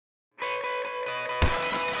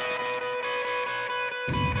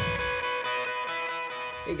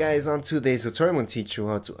Hey guys, on today's tutorial I'm going to teach you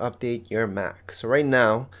how to update your Mac. So right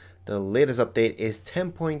now the latest update is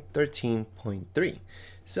 10.13.3.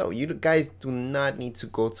 So you guys do not need to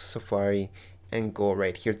go to Safari and go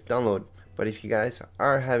right here to download. But if you guys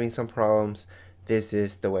are having some problems, this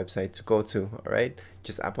is the website to go to. Alright,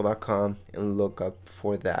 just apple.com and look up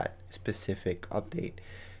for that specific update.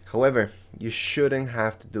 However, you shouldn't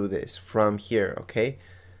have to do this from here, okay?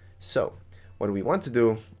 So what we want to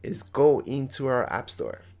do is go into our App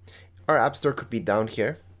Store. Our App Store could be down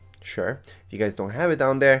here, sure. If you guys don't have it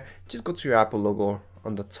down there, just go to your Apple logo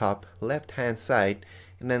on the top left hand side,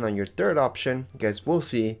 and then on your third option, you guys will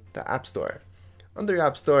see the App Store. Under your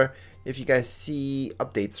App Store, if you guys see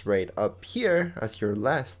updates right up here as your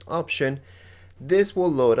last option, this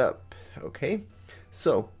will load up, okay?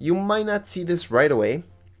 So you might not see this right away,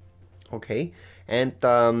 okay? And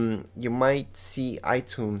you might see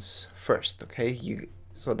iTunes first, okay?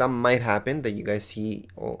 So that might happen that you guys see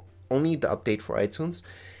only the update for iTunes.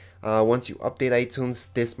 Once you update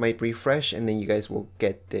iTunes, this might refresh and then you guys will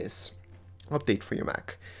get this update for your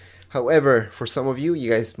Mac. However, for some of you, you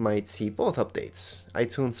guys might see both updates,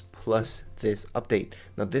 iTunes plus this update.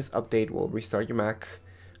 Now this update will restart your Mac.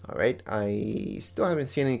 Alright, I still haven't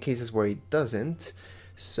seen any cases where it doesn't.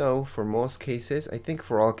 So for most cases, I think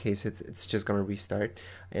for all cases, it's just gonna restart.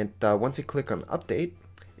 And once you click on update,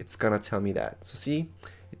 it's gonna tell me that. So see,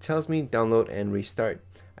 it tells me download and restart.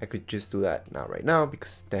 I could just do that now right now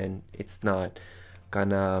because then it's not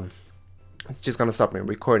gonna, it's just gonna stop me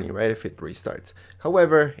recording, right, if it restarts.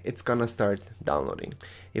 However, it's gonna start downloading.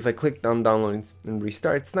 If I click on downloading and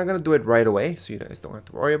restart, it's not gonna do it right away, so you guys don't have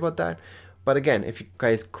to worry about that. But again, if you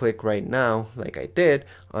guys click right now, like I did,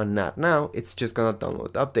 on not now, it's just gonna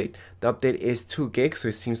download the update. The update is 2 gigs, so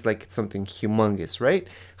it seems like it's something humongous, right?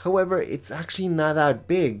 However, it's actually not that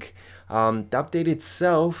big. The update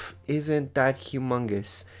itself isn't that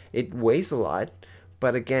humongous. It weighs a lot,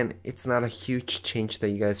 but again, it's not a huge change that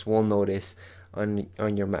you guys will notice on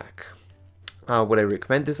your Mac. Would I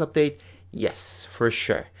recommend this update? Yes, for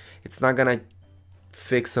sure. It's not gonna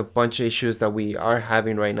fix a bunch of issues that we are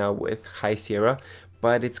having right now with High Sierra,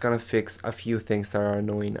 but it's gonna fix a few things that are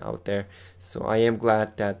annoying out there. So I am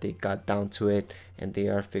glad that they got down to it and they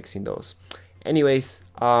are fixing those. Anyways,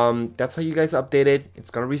 that's how you guys update it. It's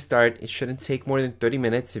gonna restart. It shouldn't take more than 30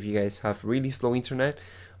 minutes if you guys have really slow internet.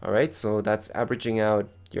 Alright, so that's averaging out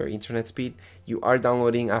your internet speed. You are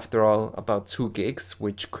downloading, after all, about 2 gigs,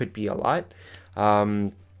 which could be a lot.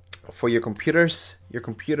 For your computers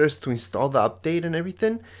to install the update and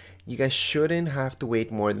everything, you guys shouldn't have to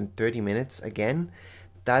wait more than 30 minutes. Again,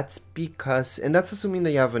 that's because, and that's assuming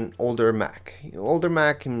that you have an older Mac.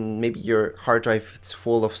 And maybe your hard drive is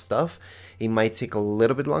full of stuff. It might take a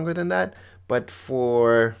little bit longer than that, but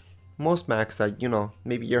for most Macs that, you know,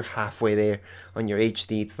 maybe you're halfway there on your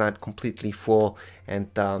HD, it's not completely full, and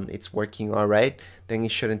it's working all right, then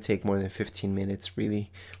it shouldn't take more than 15 minutes really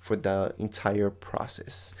for the entire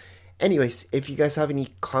process. Anyways, if you guys have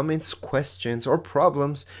any comments, questions, or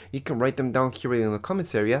problems, you can write them down here in the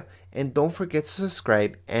comments area, and don't forget to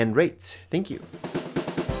subscribe and rate. Thank you.